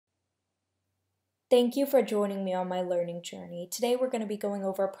Thank you for joining me on my learning journey. Today we're going to be going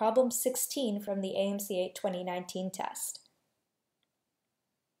over problem 16 from the AMC 8 2019 test.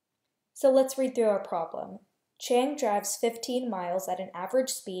 So let's read through our problem. Chang drives 15 miles at an average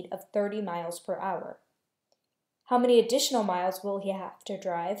speed of 30 miles per hour. How many additional miles will he have to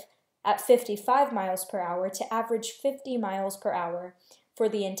drive at 55 miles per hour to average 50 miles per hour for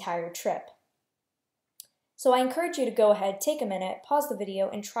the entire trip? So I encourage you to go ahead, take a minute, pause the video,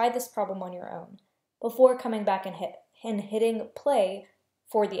 and try this problem on your own before coming back and hitting play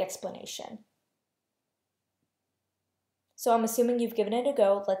for the explanation. So I'm assuming you've given it a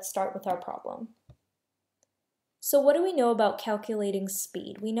go. Let's start with our problem. So what do we know about calculating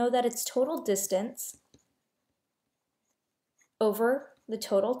speed? We know that it's total distance over the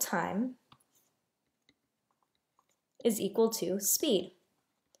total time is equal to speed.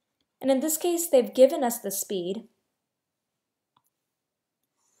 And in this case, they've given us the speed,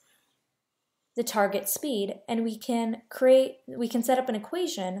 the target speed, and we can set up an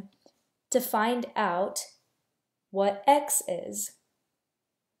equation to find out what x is.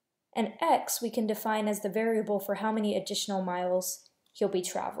 And x we can define as the variable for how many additional miles he'll be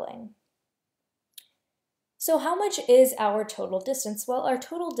traveling. So how much is our total distance? Well, our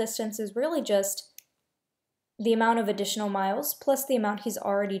total distance is really just the amount of additional miles plus the amount he's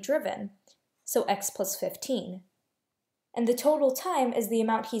already driven, so x plus 15. And the total time is the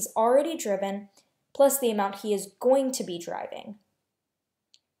amount he's already driven plus the amount he is going to be driving.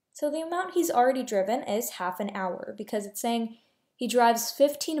 So the amount he's already driven is half an hour because it's saying he drives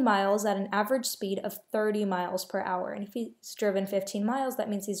 15 miles at an average speed of 30 miles per hour. And if he's driven 15 miles, that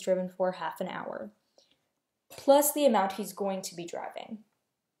means he's driven for half an hour, plus the amount he's going to be driving.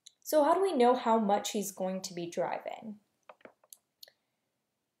 So how do we know how much he's going to be driving?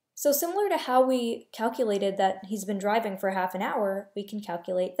 So similar to how we calculated that he's been driving for half an hour, we can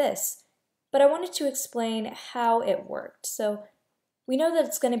calculate this. But I wanted to explain how it worked. So we know that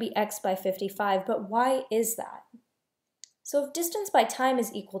it's going to be x by 55, but why is that? So if distance by time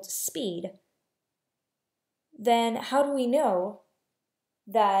is equal to speed, then how do we know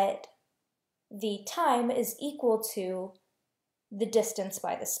that the time is equal to the distance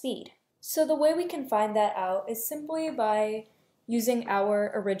by the speed? So the way we can find that out is simply by using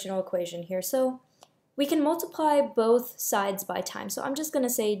our original equation here. So we can multiply both sides by time. So I'm just going to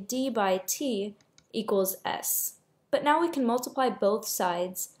say d by t equals s. But now we can multiply both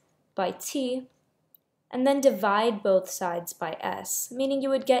sides by t and then divide both sides by s, meaning you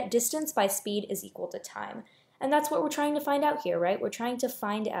would get distance by speed is equal to time. And that's what we're trying to find out here, right? We're trying to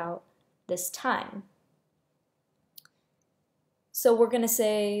find out this time. So we're going to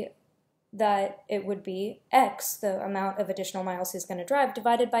say that it would be x, the amount of additional miles he's going to drive,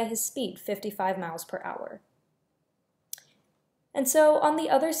 divided by his speed, 55 miles per hour. And so on the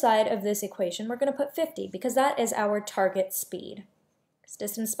other side of this equation, we're going to put 50 because that is our target speed. Because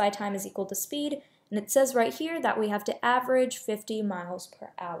distance by time is equal to speed, and it says right here that we have to average 50 miles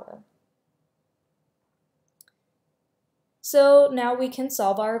per hour. So now we can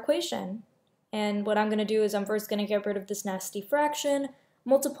solve our equation. And what I'm going to do is I'm first going to get rid of this nasty fraction,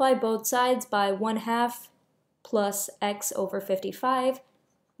 multiply both sides by 1/2 plus x over 55,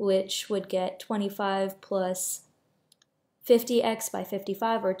 which would get 25 plus 50x by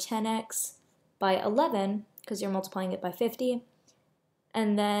 55, or 10x by 11, because you're multiplying it by 50.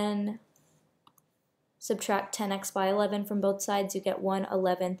 And then subtract 10x by 11 from both sides, you get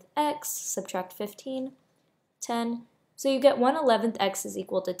 1/11 x, subtract 15, 10. So you get 1/11 x is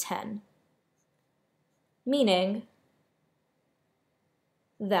equal to 10. Meaning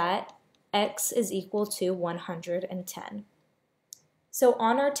that x is equal to 110. So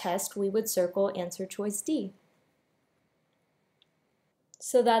on our test, we would circle answer choice D.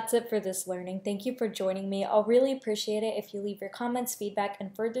 So that's it for this learning. Thank you for joining me. I'll really appreciate it if you leave your comments, feedback,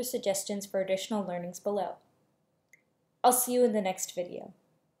 and further suggestions for additional learnings below. I'll see you in the next video.